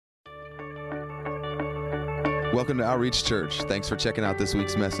Welcome to Outreach Church. Thanks for checking out this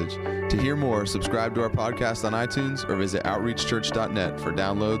week's message. To hear more, subscribe to our podcast on iTunes or visit outreachchurch.net for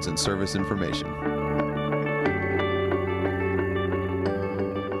downloads and service information.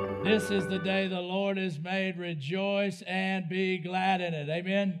 This is the day the Lord has made. Rejoice and be glad in it.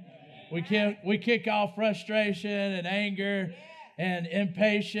 Amen? We kick off frustration and anger and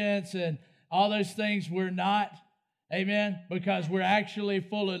impatience and all those things. We're not. Amen? Because we're actually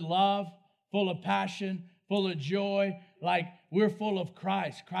full of love, full of passion, full of joy, like we're full of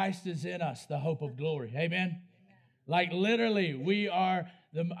Christ. Christ is in us, the hope of glory. Amen? Like literally, we are,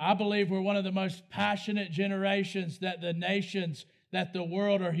 I believe we're one of the most passionate generations that the nations, that the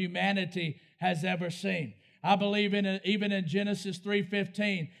world or humanity has ever seen. I believe even in Genesis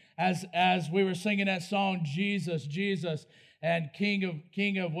 3:15, as we were singing that song, Jesus, Jesus, and King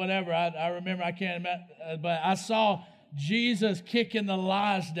of whatever, I remember, I can't remember, but I saw Jesus kicking the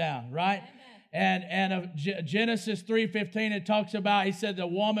lies down, right? And Genesis 3:15, it talks about, he said the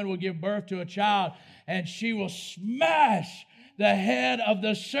woman will give birth to a child and she will smash the head of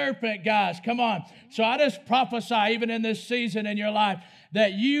the serpent, guys. Come on. So I just prophesy, even in this season in your life,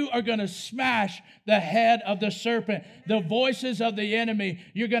 that you are going to smash the head of the serpent. The voices of the enemy,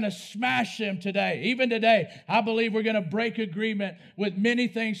 you're going to smash them today. Even today, I believe we're going to break agreement with many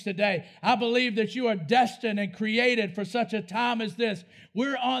things today. I believe that you are destined and created for such a time as this.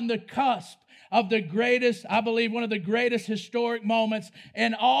 We're on the cusp of the greatest, I believe, one of the greatest historic moments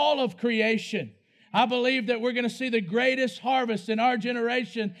in all of creation. I believe that we're going to see the greatest harvest in our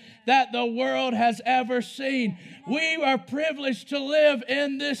generation that the world has ever seen. We are privileged to live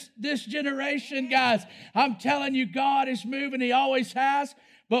in this generation, guys. I'm telling you, God is moving. He always has.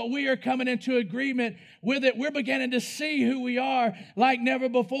 But we are coming into agreement with it. We're beginning to see who we are like never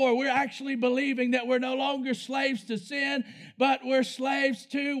before. We're actually believing that we're no longer slaves to sin, but we're slaves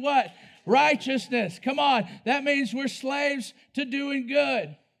to what? Righteousness. Come on. That means we're slaves to doing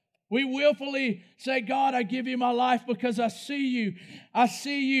good. We willfully say, God, I give you my life because I see you. I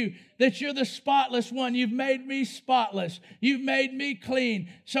see you, that you're the spotless one. You've made me spotless. You've made me clean.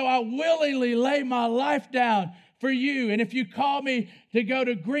 So I willingly lay my life down for you. And if you call me to go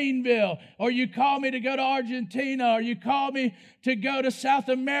to Greenville, or you call me to go to Argentina, or you call me to go to South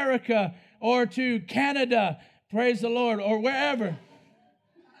America, or to Canada, praise the Lord, or wherever,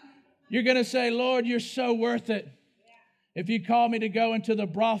 you're going to say, Lord, you're so worth it. If you call me to go into the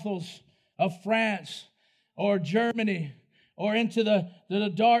brothels of France or Germany or into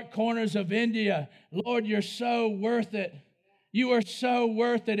the dark corners of India, Lord, you're so worth it. You are so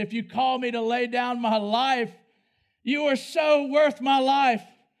worth it. If you call me to lay down my life, you are so worth my life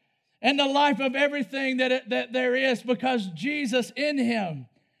and the life of everything that there is, because Jesus, in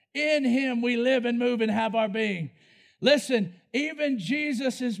Him we live and move and have our being. Listen, even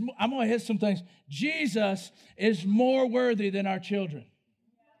Jesus is, I'm going to hit some things. Jesus is more worthy than our children.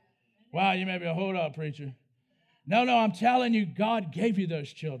 Wow, you may be, hold up, preacher. No, I'm telling you, God gave you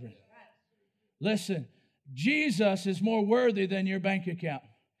those children. Listen, Jesus is more worthy than your bank account.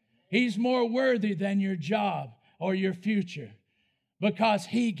 He's more worthy than your job or your future, because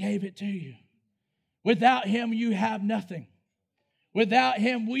He gave it to you. Without Him, you have nothing. Without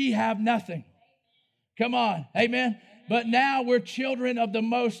Him, we have nothing. Come on, amen. But now we're children of the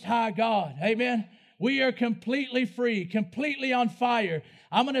Most High God. Amen. We are completely free, completely on fire.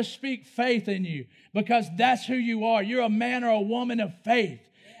 I'm going to speak faith in you, because that's who you are. You're a man or a woman of faith.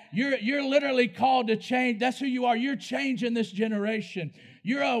 You're literally called to change. That's who you are. You're changing this generation.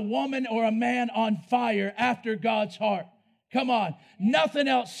 You're a woman or a man on fire after God's heart. Come on. Nothing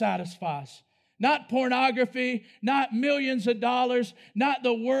else satisfies. Not pornography, not millions of dollars, not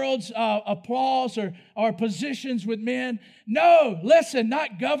the world's applause or positions with men. No, listen,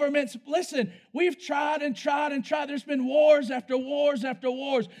 not governments. Listen, we've tried and tried and tried. There's been wars after wars after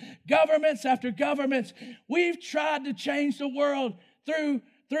wars, governments after governments. We've tried to change the world through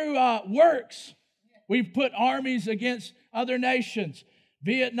works. We've put armies against other nations,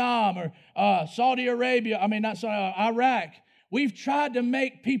 Vietnam or Saudi Arabia. Iraq. We've tried to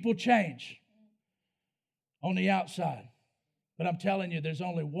make people change on the outside. But I'm telling you, there's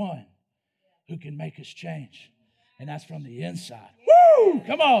only one who can make us change, and that's from the inside. Woo!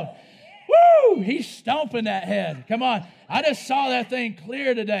 Come on. Woo! He's stomping that head. Come on. I just saw that thing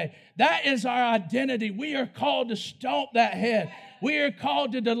clear today. That is our identity. We are called to stomp that head. We are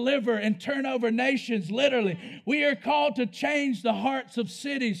called to deliver and turn over nations, literally. We are called to change the hearts of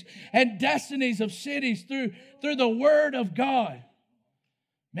cities and destinies of cities through the Word of God.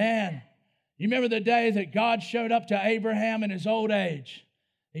 Man, you remember the day that God showed up to Abraham in his old age?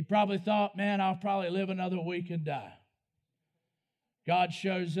 He probably thought, man, I'll probably live another week and die. God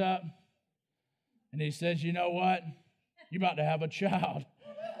shows up. And he says, you know what? You're about to have a child.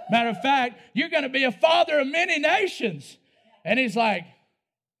 Matter of fact, you're going to be a father of many nations. And he's like,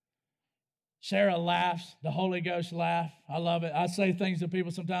 Sarah laughs. The Holy Ghost laughs. I love it. I say things to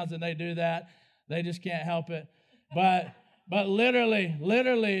people sometimes and they do that. They just can't help it. But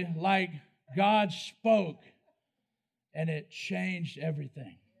literally, like God spoke and it changed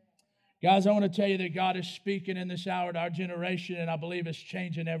everything. Guys, I want to tell you that God is speaking in this hour to our generation, and I believe it's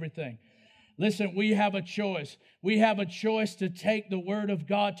changing everything. Listen, we have a choice. We have a choice to take the word of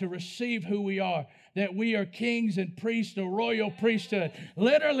God, to receive who we are, that we are kings and priests, a royal priesthood.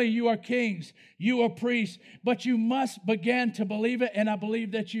 Literally, you are kings, you are priests, but you must begin to believe it, and I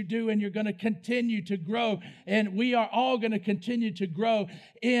believe that you do, and you're going to continue to grow, and we are all going to continue to grow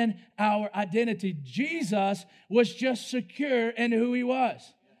in our identity. Jesus was just secure in who he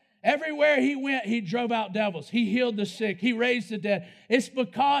was. Everywhere he went, he drove out devils. He healed the sick. He raised the dead. It's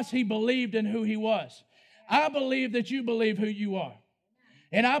because he believed in who he was. I believe that you believe who you are.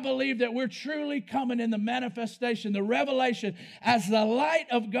 And I believe that we're truly coming in the manifestation, the revelation, as the light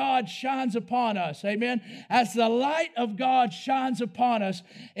of God shines upon us. Amen. As the light of God shines upon us,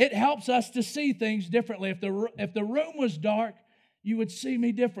 it helps us to see things differently. If the room was dark, you would see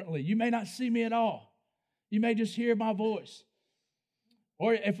me differently. You may not see me at all. You may just hear my voice.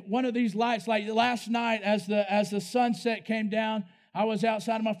 Or if one of these lights, like last night as the sunset came down, I was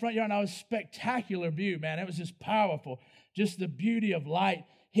outside of my front yard and I was spectacular view, man. It was just powerful. Just the beauty of light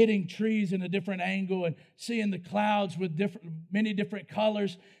hitting trees in a different angle and seeing the clouds with many different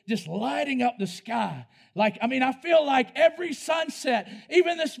colors, just lighting up the sky. I feel like every sunset,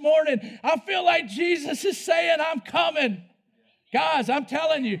 even this morning, I feel like Jesus is saying, I'm coming. Guys, I'm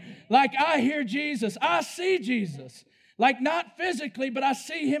telling you, like I hear Jesus. I see Jesus. Like not physically, but I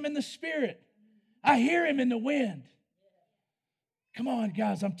see him in the spirit. I hear him in the wind. Come on,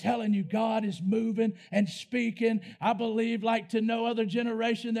 guys, I'm telling you, God is moving and speaking. I believe like to no other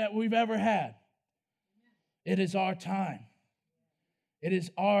generation that we've ever had. It is our time. It is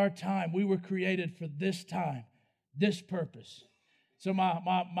our time. We were created for this time, this purpose. So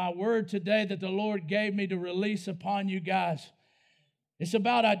my word today that the Lord gave me to release upon you guys, it's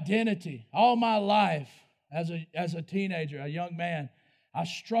about identity. All my life, as a teenager, a young man, I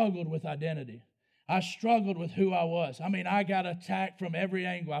struggled with identity. I struggled with who I was. I got attacked from every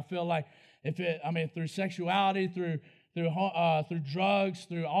angle. I feel like through sexuality, through drugs,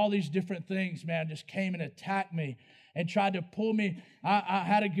 through all these different things, man, just came and attacked me and tried to pull me. I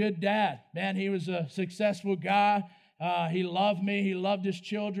had a good dad, man. He was a successful guy. He loved me. He loved his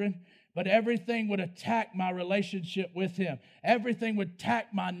children. But everything would attack my relationship with him. Everything would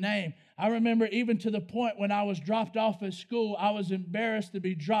attack my name. I remember even to the point when I was dropped off at school, I was embarrassed to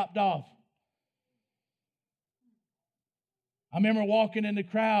be dropped off. I remember walking into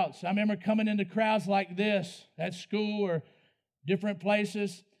crowds. I remember coming into crowds like this at school or different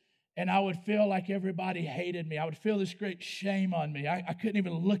places, and I would feel like everybody hated me. I would feel this great shame on me. I couldn't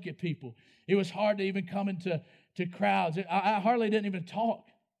even look at people. It was hard to even come into crowds. I hardly didn't even talk.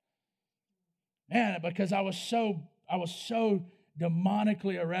 Man, because I was so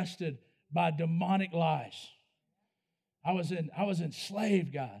demonically arrested by demonic lies. I was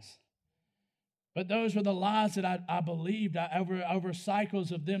enslaved, guys. But those were the lies that I believed. Over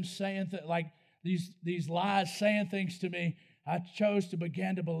cycles of them saying like these lies, saying things to me, I chose to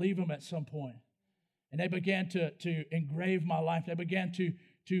begin to believe them at some point. And they began to engrave my life. They began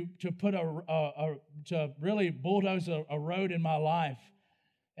to put to really bulldoze a road in my life.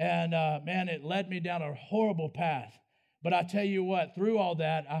 And man, it led me down a horrible path. But I tell you what, through all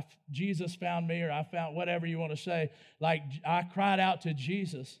that, Jesus found me, or I found whatever you want to say. Like I cried out to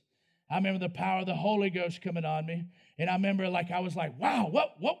Jesus. I remember the power of the Holy Ghost coming on me. And I remember I was like, wow,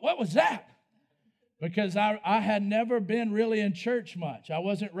 what was that? Because I had never been really in church much. I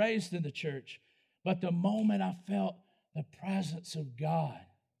wasn't raised in the church. But the moment I felt the presence of God,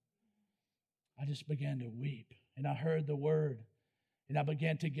 I just began to weep. And I heard the word. And I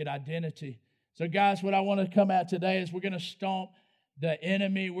began to get identity. So guys, what I want to come at today is we're going to stomp the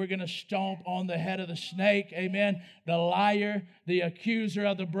enemy. We're going to stomp on the head of the snake. Amen. The liar, the accuser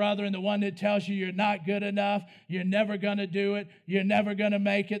of the brother, and the one that tells you you're not good enough. You're never going to do it. You're never going to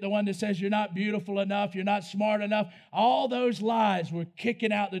make it. The one that says you're not beautiful enough. You're not smart enough. All those lies we're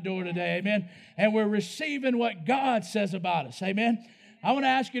kicking out the door today. Amen. And we're receiving what God says about us. Amen. I want to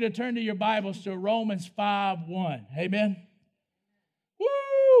ask you to turn to your Bibles to Romans 5:1. Amen.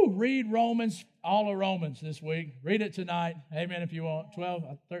 Woo! Read Romans, all of Romans this week. Read it tonight. Amen if you want. 12,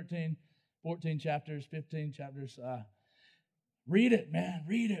 13, 14 chapters, 15 chapters. Read it, man.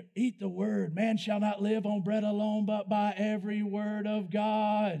 Read it. Eat the word. Man shall not live on bread alone, but by every word of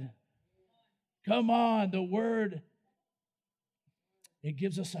God. Come on, the Word, it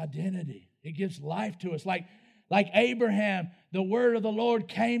gives us identity. It gives life to us. Like Abraham, the word of the Lord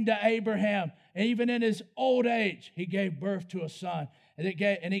came to Abraham. And even in his old age, he gave birth to a son. And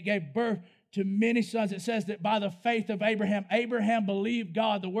he gave birth to many sons. It says that by the faith of Abraham, Abraham believed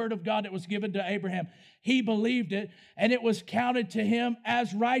God, the word of God that was given to Abraham. He believed it, and it was counted to him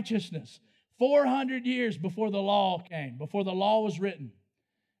as righteousness. 400 years before the law came, before the law was written,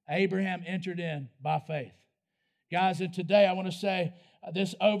 Abraham entered in by faith. Guys, and today I want to say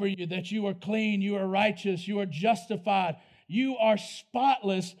this over you, that you are clean, you are righteous, you are justified, you are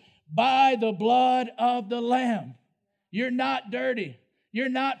spotless by the blood of the Lamb. You're not dirty. You're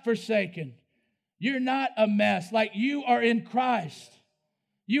not forsaken. You're not a mess. Like, you are in Christ.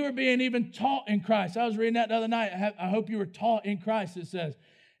 You are being even taught in Christ. I was reading that the other night. I hope you were taught in Christ, it says.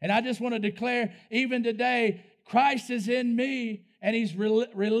 And I just want to declare, even today, Christ is in me, and he's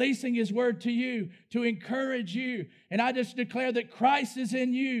releasing his word to you to encourage you. And I just declare that Christ is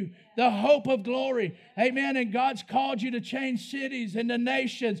in you, the hope of glory. Amen. And God's called you to change cities and the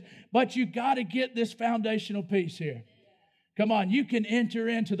nations, but you got to get this foundational piece here. Come on, you can enter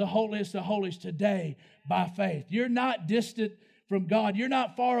into the holiest of holies today by faith. You're not distant from God. You're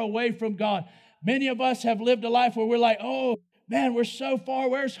not far away from God. Many of us have lived a life where we're like, oh, man, we're so far.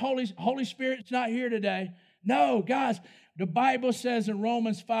 Where's Holy Spirit's not here today? No, guys, the Bible says in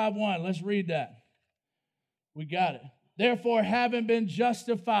Romans 5:1, let's read that. We got it. Therefore, having been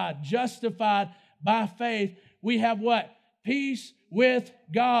justified by faith, we have what? Peace with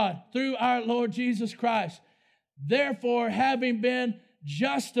God through our Lord Jesus Christ. Therefore, having been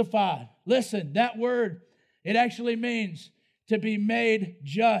justified. Listen, that word, it actually means to be made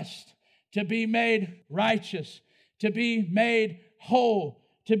just, to be made righteous, to be made whole,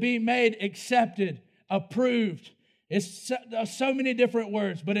 to be made accepted, approved. It's so many different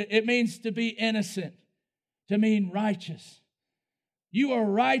words, but it means to be innocent, to mean righteous. You are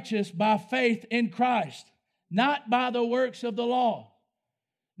righteous by faith in Christ, not by the works of the law,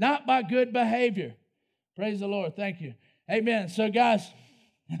 not by good behavior. Praise the Lord. Thank you. Amen. So, guys,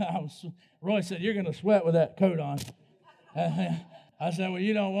 Roy said, you're going to sweat with that coat on. I said, well,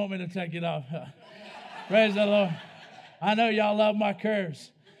 you don't want me to take it off. Praise the Lord. I know y'all love my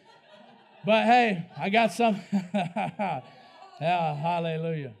curves. But, hey, I got some. Yeah,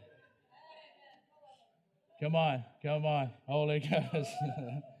 hallelujah. Come on. Holy Ghost.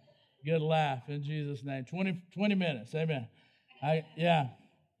 Good laugh in Jesus' name. 20 minutes. Amen. Yeah.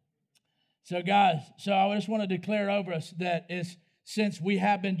 So, guys, I just want to declare over us that since we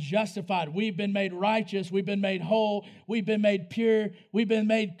have been justified, we've been made righteous, we've been made whole, we've been made pure, we've been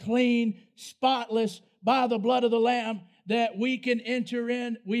made clean, spotless by the blood of the Lamb, that we can enter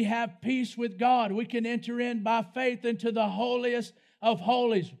in. We have peace with God. We can enter in by faith into the holiest of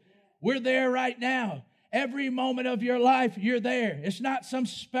holies. We're there right now. Every moment of your life, you're there. It's not some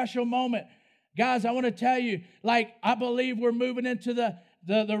special moment. Guys, I want to tell you, I believe we're moving into the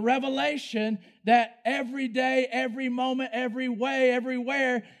revelation that every day, every moment, every way,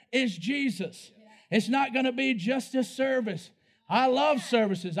 everywhere is Jesus. It's not going to be just a service. I love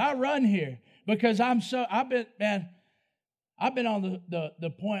services. I run here because I've been on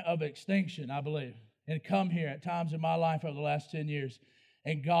the point of extinction, I believe, and come here at times in my life over the last 10 years,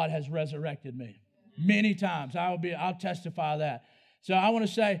 and God has resurrected me many times. I'll testify that. So I want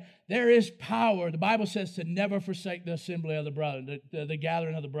to say there is power. The Bible says to never forsake the assembly of the brothers, the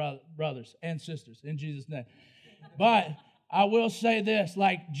gathering of the brothers and sisters in Jesus' name. But I will say this,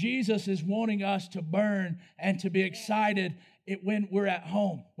 Jesus is wanting us to burn and to be excited when we're at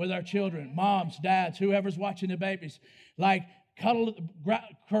home with our children, moms, dads, whoever's watching the babies.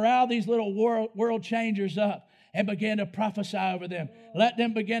 Corral these little world changers up and begin to prophesy over them. Let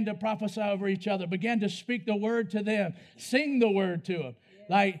them begin to prophesy over each other. Begin to speak the word to them. Sing the word to them.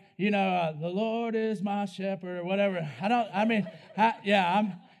 The Lord is my shepherd or whatever.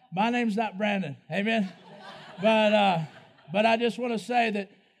 My name's not Brandon. Amen. But I just want to say that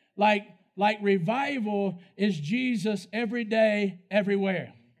revival is Jesus every day,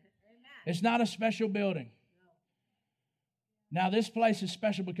 everywhere. It's not a special building. Now, this place is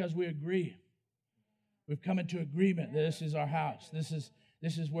special because we agree. We've come into agreement that this is our house. This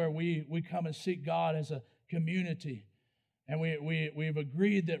is where we come and seek God as a community. And we've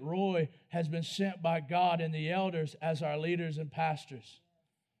agreed that Roy has been sent by God and the elders as our leaders and pastors.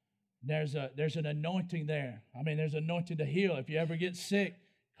 There's an anointing there. There's anointing to heal. If you ever get sick,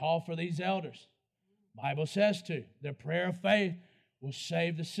 call for these elders. Bible says to. Their prayer of faith will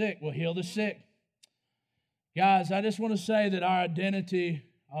save the sick, will heal the sick. Guys, I just want to say that our identity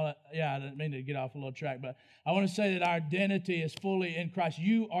I didn't mean to get off a little track, but I want to say that our identity is fully in Christ.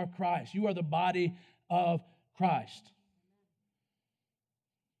 You are Christ. You are the body of Christ.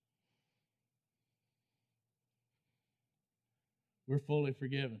 We're fully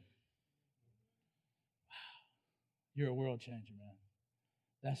forgiven. Wow. You're a world changer, man.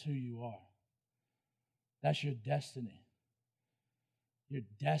 That's who you are. That's your destiny. Your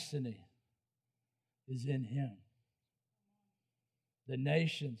destiny is in Him. The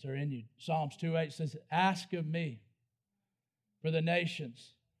nations are in you. Psalms 2:8 says, ask of me for the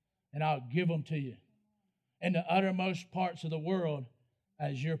nations, and I'll give them to you in the uttermost parts of the world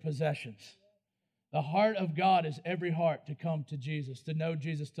as your possessions. The heart of God is every heart to come to Jesus, to know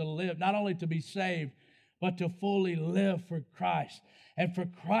Jesus, to live, not only to be saved, but to fully live for Christ and for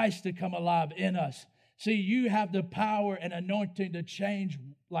Christ to come alive in us. See, you have the power and anointing to change,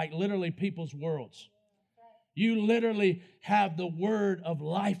 like literally people's worlds. You literally have the word of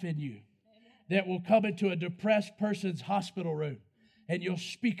life in you that will come into a depressed person's hospital room, and you'll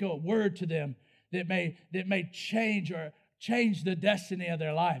speak a word to them that may change the destiny of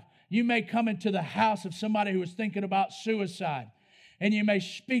their life. You may come into the house of somebody who is thinking about suicide, and you may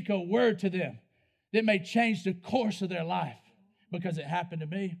speak a word to them that may change the course of their life, because it happened to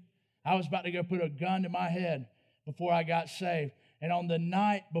me. I was about to go put a gun to my head before I got saved. And on the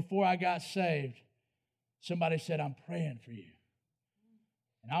night before I got saved, somebody said, I'm praying for you.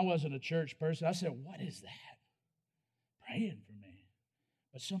 And I wasn't a church person. I said, what is that? Praying for me.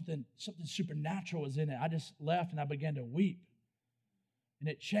 But something supernatural was in it. I just left and I began to weep. And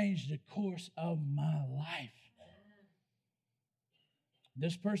it changed the course of my life.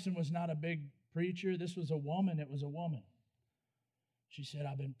 This person was not a big preacher. This was a woman. It was a woman. She said,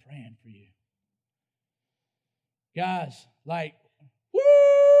 I've been praying for you. Guys, like,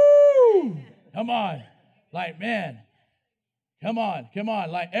 woo! Come on. Like, man, come on.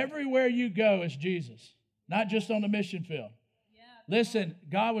 Like, everywhere you go is Jesus, not just on the mission field. Yeah. Listen,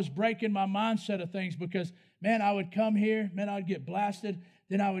 God was breaking my mindset of things because, man, I would come here, man, I would get blasted.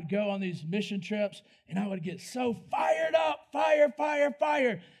 Then I would go on these mission trips, and I would get so fired up,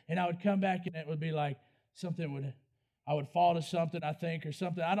 fire. And I would come back, and it would be like I would fall to something, I think, or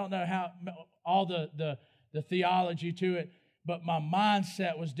something. I don't know how, all the theology to it, but my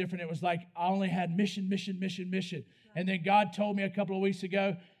mindset was different. It was like I only had mission. And then God told me a couple of weeks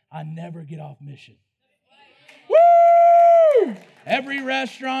ago, I never get off mission. Woo! Every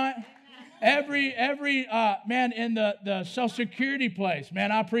restaurant, every man in the Social Security place,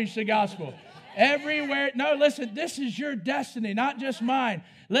 man, I preach the gospel. Everywhere. No, listen, this is your destiny, not just mine.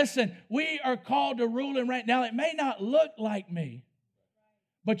 Listen, we are called to rule and reign. Now, it may not look like me,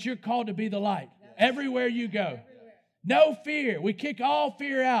 but you're called to be the light everywhere you go. No fear. We kick all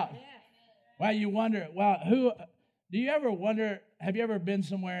fear out. Well, you wonder, do you ever wonder, have you ever been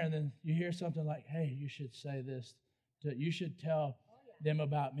somewhere and then you hear something like, hey, you should say this, you should tell them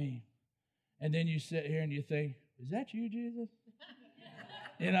about me. And then you sit here and you think, is that you, Jesus?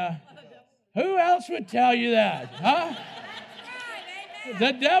 You know, who else would tell you that? Huh?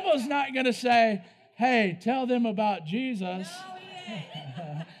 The devil's not going to say, hey, tell them about Jesus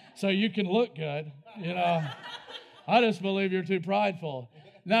so you can look good. You know, I just believe you're too prideful.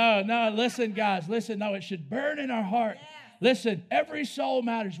 No, listen, guys, listen. No, it should burn in our heart. Listen, every soul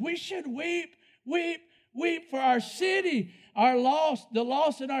matters. We should weep for our city, the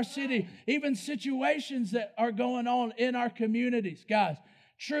loss in our city, even situations that are going on in our communities. Guys,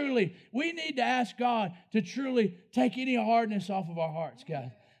 truly, we need to ask God to truly take any hardness off of our hearts,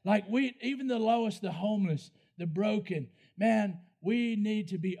 guys. Like even the lowest, the homeless, the broken, man, we need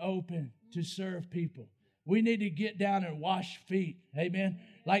to be open to serve people. We need to get down and wash feet. Amen.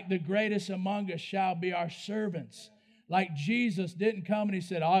 Like the greatest among us shall be our servants. Like Jesus didn't come and he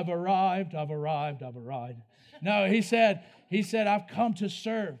said, I've arrived. No, he said, I've come to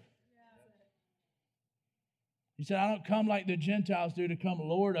serve. He said, I don't come like the Gentiles do to come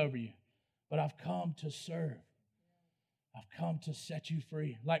lord over you, but I've come to serve. I've come to set you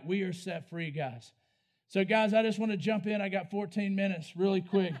free. Like we are set free, guys. So, guys, I just want to jump in. I got 14 minutes really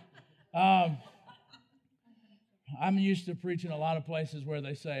quick. I'm used to preaching a lot of places where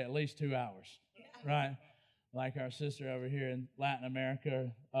they say at least 2 hours, right? Like our sister over here in Latin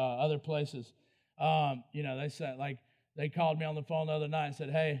America, other places. They said, like, they called me on the phone the other night and said,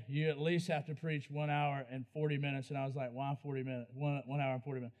 hey, you at least have to preach 1 hour and 40 minutes. And I was like, why 40 minutes? 1 hour and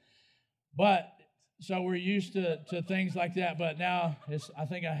 40 minutes. But, so we're used to things like that. But now, I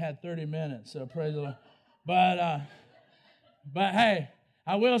think I had 30 minutes, so praise the Lord. But hey,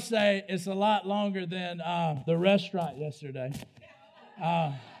 I will say it's a lot longer than the restaurant yesterday.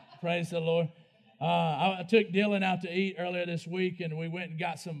 Praise the Lord. I took Dylan out to eat earlier this week, and we went and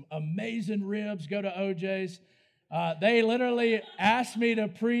got some amazing ribs. Go to OJ's. They literally asked me to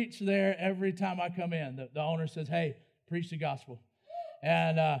preach there every time I come in. The owner says, "Hey, preach the gospel."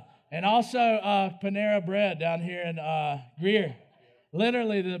 And also Panera Bread down here in Greer.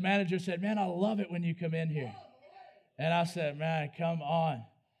 Literally, the manager said, "Man, I love it when you come in here." And I said, "Man, come on."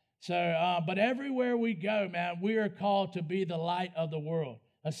 So, but everywhere we go, man, we are called to be the light of the world.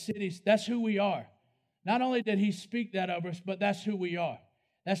 A city, that's who we are. Not only did he speak that over us, but that's who we are.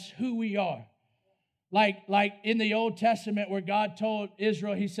 That's who we are. Like in the Old Testament where God told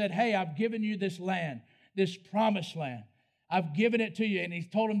Israel, he said, "Hey, I've given you this land, this promised land. I've given it to you." And he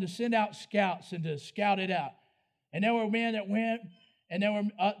told them to send out scouts and to scout it out. And there were men that went, and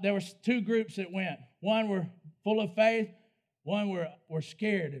there were two groups that went. One were full of faith. One were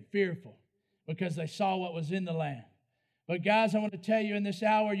scared and fearful because they saw what was in the land. But guys, I want to tell you in this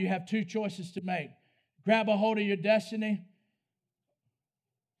hour, you have two choices to make. Grab a hold of your destiny,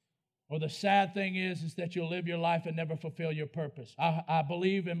 or the sad thing is that you'll live your life and never fulfill your purpose. I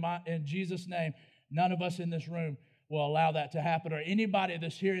believe in Jesus' name, none of us in this room will allow that to happen, or anybody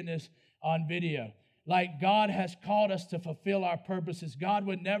that's hearing this on video. Like, God has called us to fulfill our purposes. God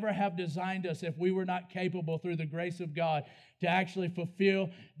would never have designed us if we were not capable through the grace of God to actually fulfill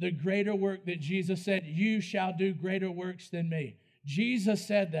the greater work that Jesus said, "You shall do greater works than me." Jesus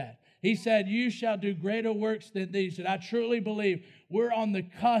said that. He said, "You shall do greater works than these." And I truly believe we're on the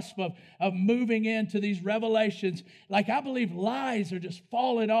cusp of moving into these revelations. Like, I believe lies are just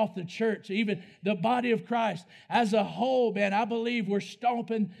falling off the church, even the body of Christ. As a whole, man, I believe we're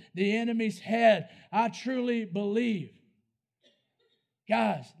stomping the enemy's head. I truly believe.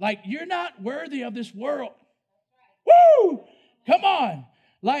 Guys, like, you're not worthy of this world. Woo! Come on.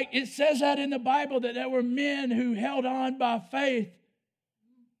 Like, it says that in the Bible that there were men who held on by faith,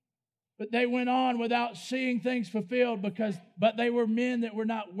 but they went on without seeing things fulfilled but they were men that were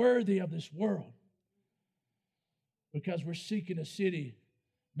not worthy of this world. Because we're seeking a city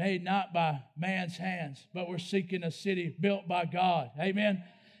made not by man's hands, but we're seeking a city built by God. Amen.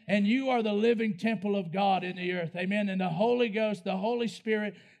 And you are the living temple of God in the earth. Amen. And the Holy Ghost, the Holy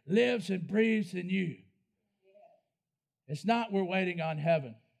Spirit, lives and breathes in you. It's not we're waiting on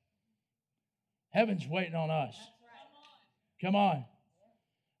heaven. Heaven's waiting on us. Come on.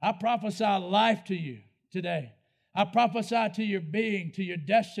 I prophesy life to you today. I prophesy to your being, to your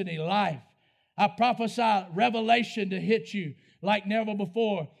destiny, life. I prophesy revelation to hit you like never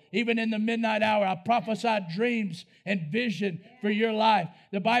before. Even in the midnight hour, I prophesy dreams and vision for your life.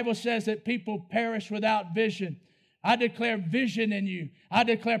 The Bible says that people perish without vision. I declare vision in you. I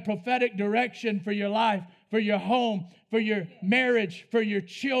declare prophetic direction for your life, for your home, for your marriage, for your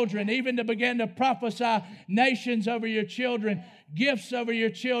children, even to begin to prophesy nations over your children, gifts over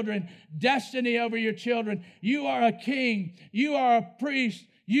your children, destiny over your children. You are a king. You are a priest.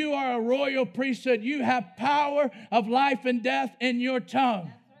 You are a royal priesthood. You have power of life and death in your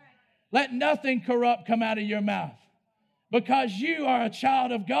tongue. Let nothing corrupt come out of your mouth, because you are a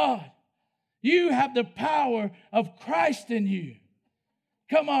child of God. You have the power of Christ in you.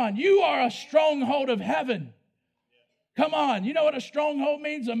 Come on, you are a stronghold of heaven. Come on, you know what a stronghold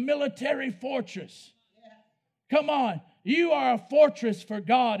means? A military fortress. Come on, you are a fortress for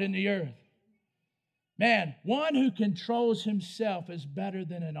God in the earth. Man, one who controls himself is better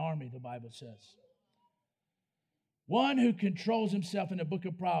than an army, the Bible says. One who controls himself in the book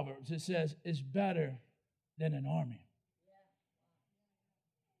of Proverbs, it says, is better than an army.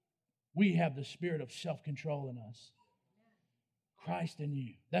 We have the spirit of self-control in us. Christ in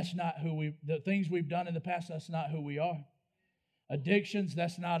you. That's not the things we've done in the past, that's not who we are. Addictions,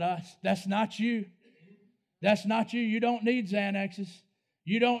 that's not us. That's not you. That's not you. You don't need Xanaxes.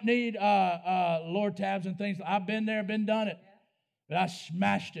 You don't need Lortabs and things. I've been there, been done it. But I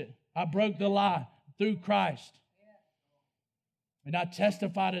smashed it. I broke the lie through Christ. And I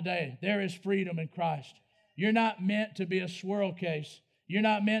testify today, there is freedom in Christ. You're not meant to be a swirl case. You're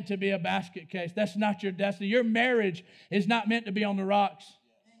not meant to be a basket case. That's not your destiny. Your marriage is not meant to be on the rocks.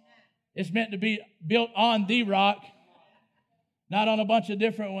 It's meant to be built on the rock, not on a bunch of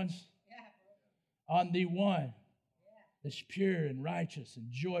different ones. On the one that's pure and righteous and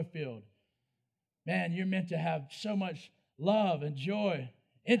joy-filled. Man, you're meant to have so much love and joy,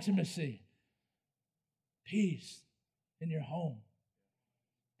 intimacy, peace in your home.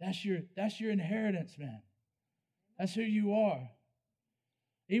 That's your inheritance, man. That's who you are.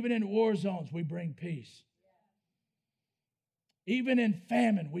 Even in war zones, we bring peace. Even in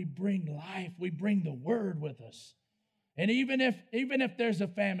famine, we bring life. We bring the word with us. And even if there's a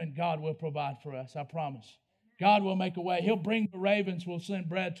famine, God will provide for us, I promise. God will make a way. He'll bring the ravens, will send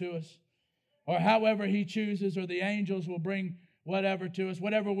bread to us. or however He chooses, or the angels will bring whatever to us,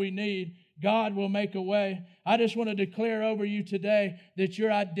 whatever we need. God will make a way. I just want to declare over you today that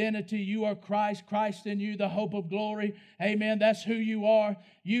your identity, you are Christ, Christ in you, the hope of glory. Amen. That's who you are.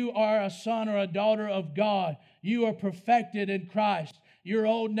 You are a son or a daughter of God. You are perfected in Christ. Your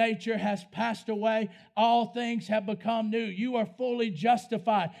old nature has passed away. All things have become new. You are fully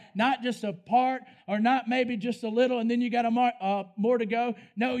justified. Not just a part or not maybe just a little and then you got more to go.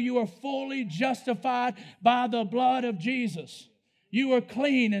 No, you are fully justified by the blood of Jesus. You are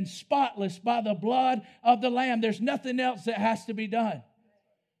clean and spotless by the blood of the Lamb. There's nothing else that has to be done.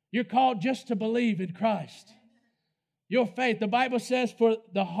 You're called just to believe in Christ. Your faith, the Bible says, for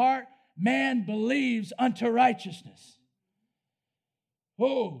the heart man believes unto righteousness.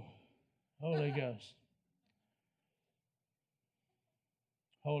 Oh, Holy Ghost.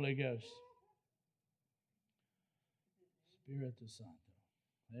 Holy Ghost. Spiritu Santo.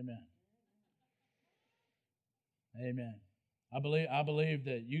 Amen. Amen. I believe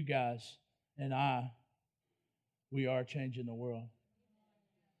that you guys and we are changing the world.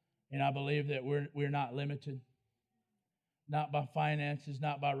 And I believe that we're not limited. Not by finances,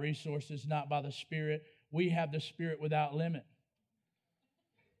 not by resources, not by the Spirit. We have the Spirit without limit.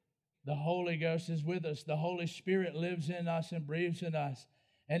 The Holy Ghost is with us. The Holy Spirit lives in us and breathes in us.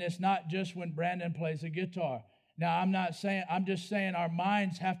 And it's not just when Brandon plays a guitar. Now, I'm just saying our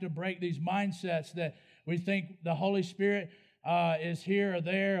minds have to break these mindsets that we think the Holy Spirit is here or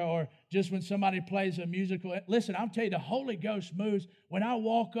there, or just when somebody plays a musical. Listen, I'll tell you, the Holy Ghost moves when I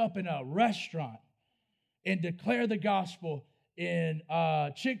walk up in a restaurant and declare the gospel in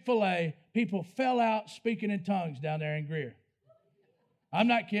Chick-fil-A. People fell out speaking in tongues down there in Greer. I'm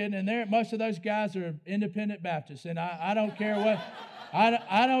not kidding. And most of those guys are independent Baptists, and I don't care what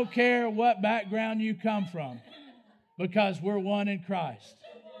I don't care what background you come from, because we're one in Christ.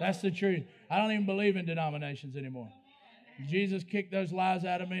 That's the truth. I don't even believe in denominations anymore. Jesus kicked those lies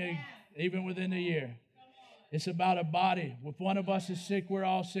out of me even within a year. It's about a body. If one of us is sick, we're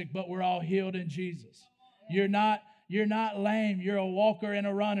all sick, but we're all healed in Jesus. You're not lame. You're a walker and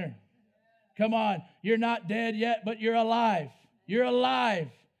a runner. Come on. You're not dead yet, but you're alive. You're alive.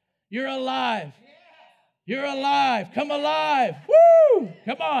 You're alive. You're alive. Come alive. Woo!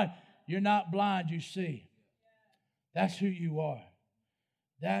 Come on. You're not blind, you see. That's who you are.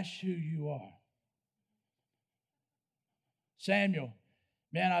 That's who you are. Samuel,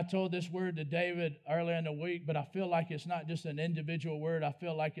 man, I told this word to David earlier in the week, but I feel like it's not just an individual word. I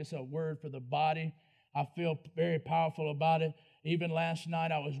feel like it's a word for the body. I feel very powerful about it. Even last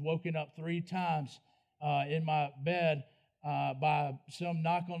night, I was woken up 3 times in my bed by some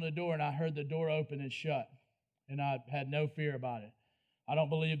knock on the door, and I heard the door open and shut, and I had no fear about it. I don't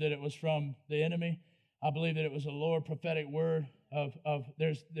believe that it was from the enemy. I believe that it was a Lord prophetic word of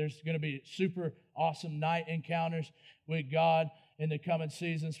there's going to be super awesome night encounters with God in the coming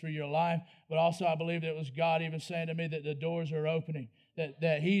seasons for your life. But also I believe that it was God even saying to me that the doors are opening,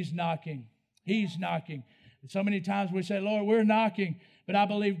 that He's knocking. He's knocking. So many times we say, Lord, we're knocking, but I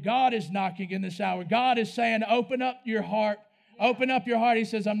believe God is knocking in this hour. God is saying, open up your heart. Open up your heart. He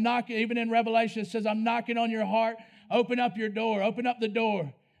says, I'm knocking. Even in Revelation, it says, I'm knocking on your heart. Open up your door. Open up the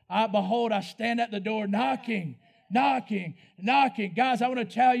door. Behold, I stand at the door knocking. Knocking. Guys, I want to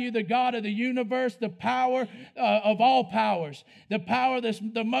tell you, the God of the universe, the power of all powers, the power that's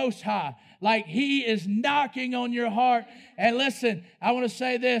the Most High, like He is knocking on your heart. And listen, I want to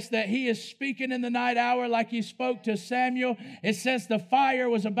say this, that He is speaking in the night hour like He spoke to Samuel. It says the fire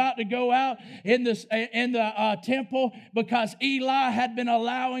was about to go out in the temple because Eli had been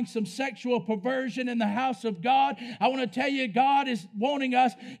allowing some sexual perversion in the house of God. I want to tell you, God is wanting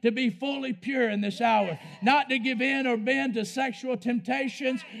us to be fully pure in this hour, not to give in or bend to sexual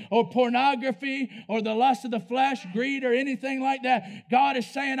temptations or pornography or the lust of the flesh, greed, or anything like that. God is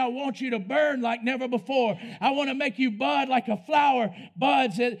saying, I want you to burn like never before. I want to make you bud like a flower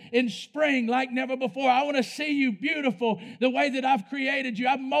buds in spring like never before. I want to see you beautiful the way that I've created you.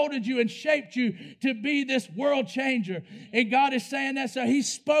 I've molded you and shaped you to be this world changer. And God is saying that. So He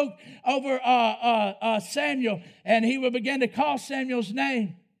spoke over Samuel, and He would begin to call Samuel's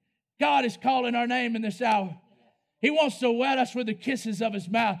name. God is calling our name in this hour. He wants to wet us with the kisses of His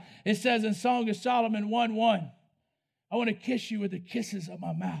mouth. It says in Song of Solomon 1:1, I want to kiss you with the kisses of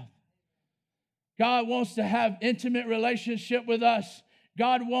my mouth. God wants to have intimate relationship with us.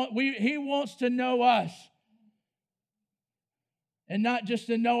 He wants to know us. And not just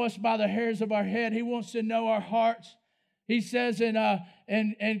to know us by the hairs of our head. He wants to know our hearts. He says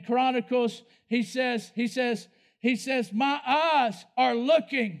in Chronicles, he says, my eyes are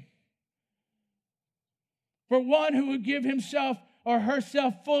looking for one who would give himself or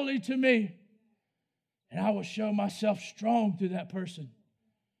herself fully to me. and I will show myself strong through that person.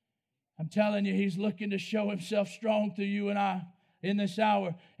 I'm telling you, He's looking to show Himself strong through you and I in this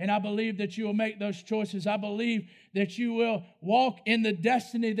hour. And I believe that you will make those choices. I believe that you will walk in the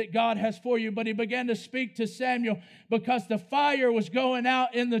destiny that God has for you. But He began to speak to Samuel because the fire was going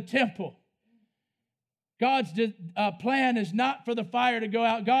out in the temple. God's plan is not for the fire to go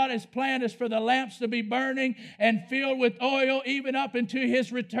out. God's plan is for the lamps to be burning and filled with oil even up into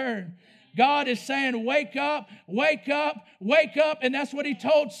His return. God is saying, wake up, wake up, wake up. And that's what He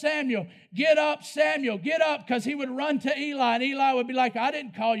told Samuel. Get up, Samuel, get up. Because he would run to Eli, and Eli would be like, I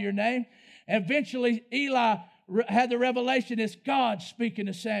didn't call your name. Eventually, Eli had the revelation, it's God speaking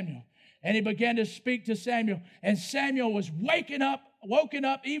to Samuel. And he began to speak to Samuel. And Samuel was woken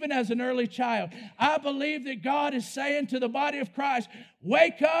up even as an early child. I believe that God is saying to the body of Christ,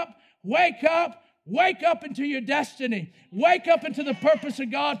 wake up, wake up. Wake up into your destiny. Wake up into the purpose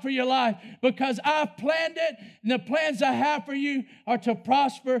of God for your life, because I've planned it, and the plans I have for you are to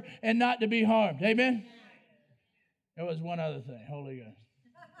prosper and not to be harmed. Amen? There was one other thing. Holy Ghost.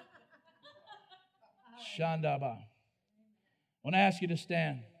 Shandaba. I want to ask you to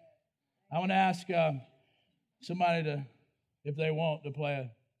stand. I want to ask somebody to, if they want, to play a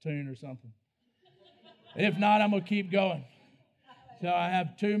tune or something. If not, I'm going to keep going. So I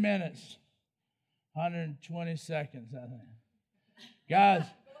have 2 minutes. 120 seconds, I think. Guys,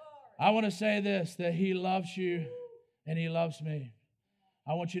 I want to say this, that He loves you and He loves me.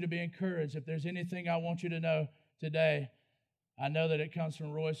 I want you to be encouraged. If there's anything I want you to know today, I know that it comes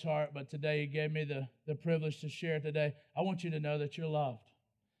from Roy's heart, but today He gave me the privilege to share it today. I want you to know that you're loved.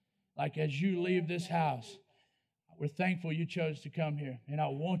 Like as you leave this house, we're thankful you chose to come here. And I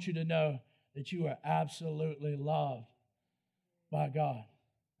want you to know that you are absolutely loved by God,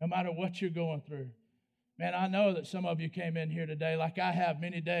 no matter what you're going through. Man, I know that some of you came in here today, like I have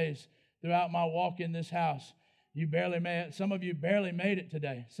many days throughout my walk in this house. You barely made it. Some of you barely made it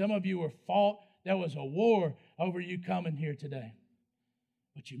today. Some of you were fought. There was a war over you coming here today.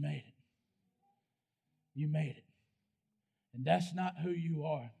 But you made it. You made it. And that's not who you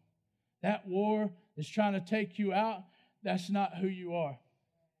are. That war is trying to take you out. That's not who you are.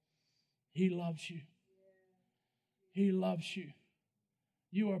 He loves you. He loves you.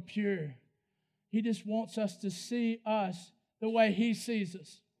 You are pure. He just wants us to see us the way He sees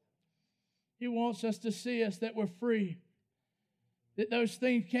us. He wants us to see us that we're free, that those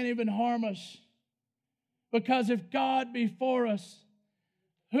things can't even harm us. Because if God be for us,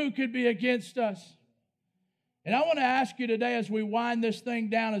 who could be against us? And I want to ask you today, as we wind this thing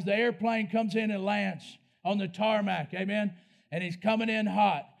down, as the airplane comes in and lands on the tarmac, amen, and He's coming in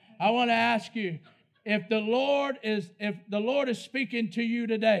hot, I want to ask you, if the Lord is speaking to you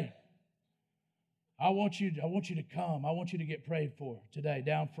today, I want you to come. I want you to get prayed for today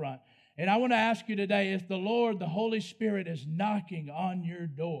down front. And I want to ask you today, if the Lord, the Holy Spirit, is knocking on your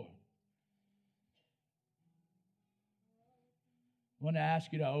door, I want to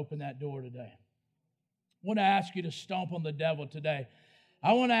ask you to open that door today. I want to ask you to stomp on the devil today.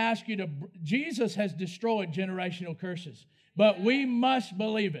 I want to ask you to, Jesus has destroyed generational curses, but we must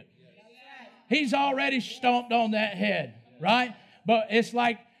believe it. He's already stomped on that head, right? But it's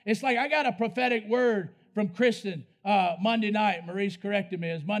like I got a prophetic word from Kristen Monday night. Maurice corrected me.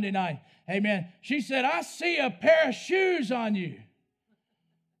 It was Monday night. Amen. She said, I see a pair of shoes on you.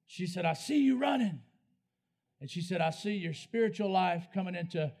 She said, I see you running. And she said, I see your spiritual life coming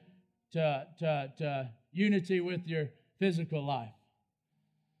into to unity with your physical life.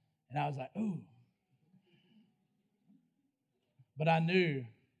 And I was like, ooh. But I knew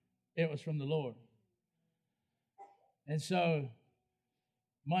it was from the Lord. And so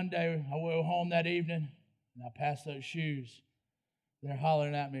Monday, I went home that evening, and I passed those shoes. They're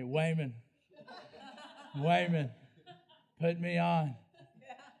hollering at me, Wayman, Wayman, put me on.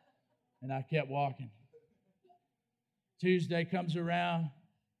 And I kept walking. Tuesday comes around.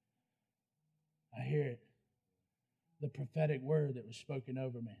 I hear it. The prophetic word that was spoken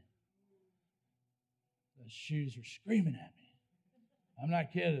over me. Those shoes were screaming at me. I'm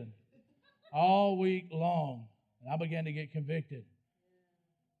not kidding. All week long, and I began to get convicted.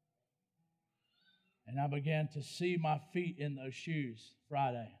 And I began to see my feet in those shoes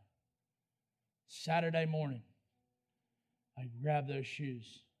Friday. Saturday morning, I grabbed those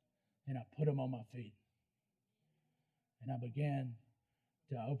shoes and I put them on my feet. And I began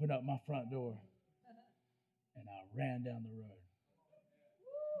to open up my front door. And I ran down the road.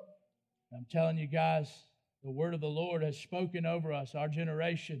 I'm telling you guys, the word of the Lord has spoken over us, our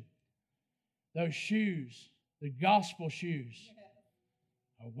generation. Those shoes, the gospel shoes,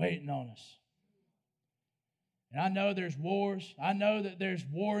 are waiting on us. And I know there's wars. I know that there's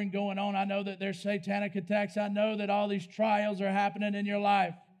warring going on. I know that there's satanic attacks. I know that all these trials are happening in your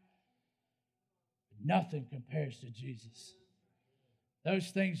life. Nothing compares to Jesus.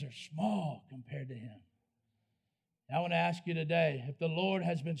 Those things are small compared to Him. I want to ask you today, if the Lord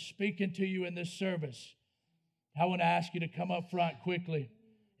has been speaking to you in this service, I want to ask you to come up front quickly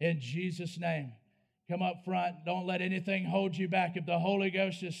in Jesus' name. Come up front. Don't let anything hold you back. If the Holy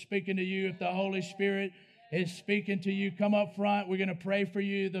Ghost is speaking to you, if the Holy Spirit is speaking to you, come up front. We're going to pray for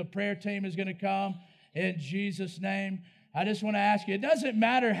you. The prayer team is going to come in Jesus' name. I just want to ask you, it doesn't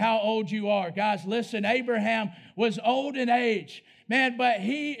matter how old you are. Guys, listen, Abraham was old in age, man, but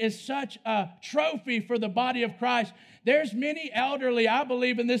he is such a trophy for the body of Christ. There's many elderly, I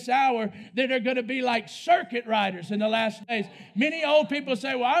believe, in this hour that are going to be like circuit riders in the last days. Many old people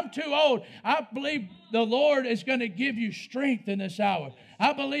say, well, I'm too old. I believe the Lord is going to give you strength in this hour.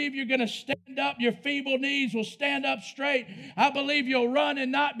 I believe you're going to stand up. Your feeble knees will stand up straight. I believe you'll run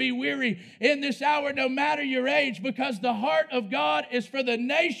and not be weary in this hour, no matter your age, because the heart of God is for the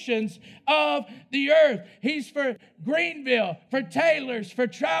nations of the earth. He's for Greenville, for Taylor's, for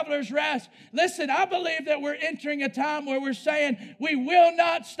Travelers Rest. Listen, I believe that we're entering a time where we're saying we will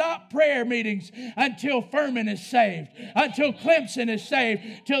not stop prayer meetings until Furman is saved, until Clemson is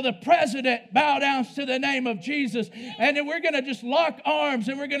saved, till the president bow down to the name of Jesus. And then we're going to just lock arms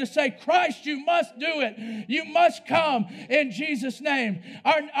and we're going to say, Christ, you must do it. You must come in Jesus' name.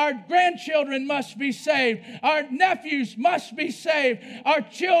 Our grandchildren must be saved. Our nephews must be saved. Our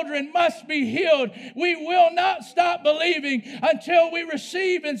children must be healed. We will not stop believing until we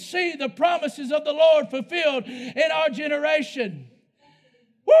receive and see the promises of the Lord fulfilled in our generation.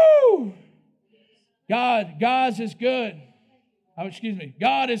 Woo! God is good.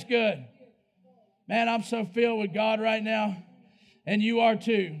 God is good. Man, I'm so filled with God right now, and you are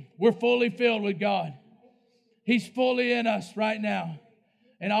too. We're fully filled with God. He's fully in us right now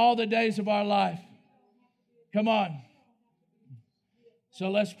in all the days of our life. Come on. So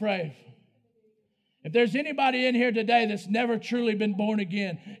let's pray. If there's anybody in here today that's never truly been born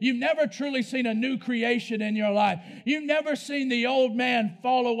again, you've never truly seen a new creation in your life, you've never seen the old man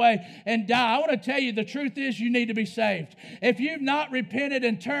fall away and die, I want to tell you the truth is you need to be saved. If you've not repented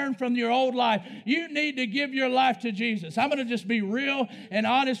and turned from your old life, you need to give your life to Jesus. I'm going to just be real and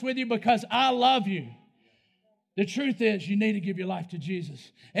honest with you because I love you. The truth is you need to give your life to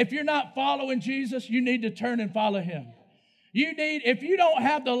Jesus. If you're not following Jesus, you need to turn and follow Him. If you don't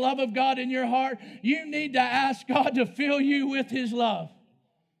have the love of God in your heart, you need to ask God to fill you with His love.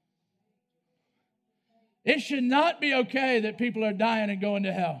 It should not be okay that people are dying and going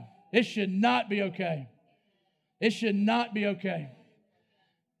to hell. It should not be okay. It should not be okay.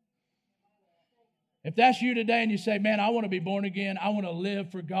 If that's you today and you say, man, I want to be born again. I want to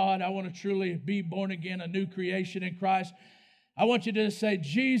live for God. I want to truly be born again, a new creation in Christ. I want you to say,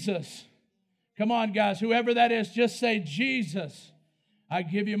 Jesus. Come on, guys, whoever that is, just say, Jesus, I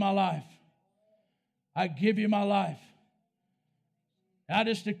give you my life. I give you my life. I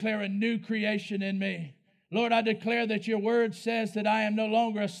just declare a new creation in me. Lord, I declare that your word says that I am no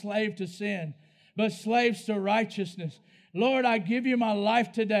longer a slave to sin, but slaves to righteousness. Lord, I give you my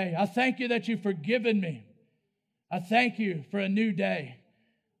life today. I thank you that you've forgiven me. I thank you for a new day,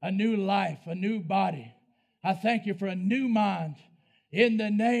 a new life, a new body. I thank you for a new mind. In the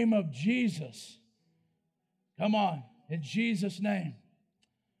name of Jesus. Come on. In Jesus' name.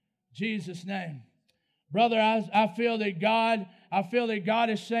 Jesus' name. Brother, I feel that God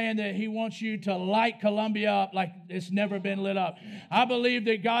is saying that He wants you to light Columbia up like it's never been lit up. I believe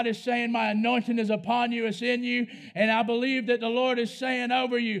that God is saying, my anointing is upon you, it's in you. And I believe that the Lord is saying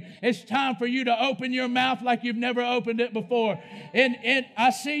over you, it's time for you to open your mouth like you've never opened it before. And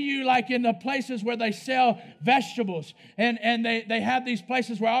I see you like in the places where they sell vegetables. And they have these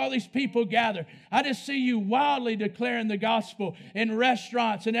places where all these people gather. I just see you wildly declaring the gospel in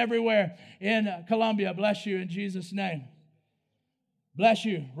restaurants and everywhere in Columbia. Bless you in Jesus' name. Bless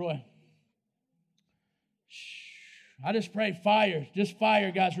you, Roy. I just pray fire. Just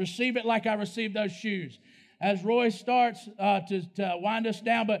fire, guys. Receive it like I received those shoes. As Roy starts to wind us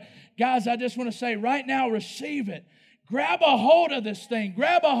down. But, guys, I just want to say right now, receive it. Grab a hold of this thing.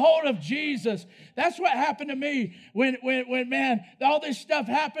 Grab a hold of Jesus. That's what happened to me when man, all this stuff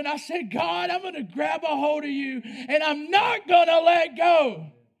happened. I said, God, I'm going to grab a hold of you, and I'm not going to let go.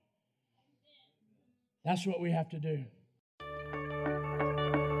 That's what we have to do.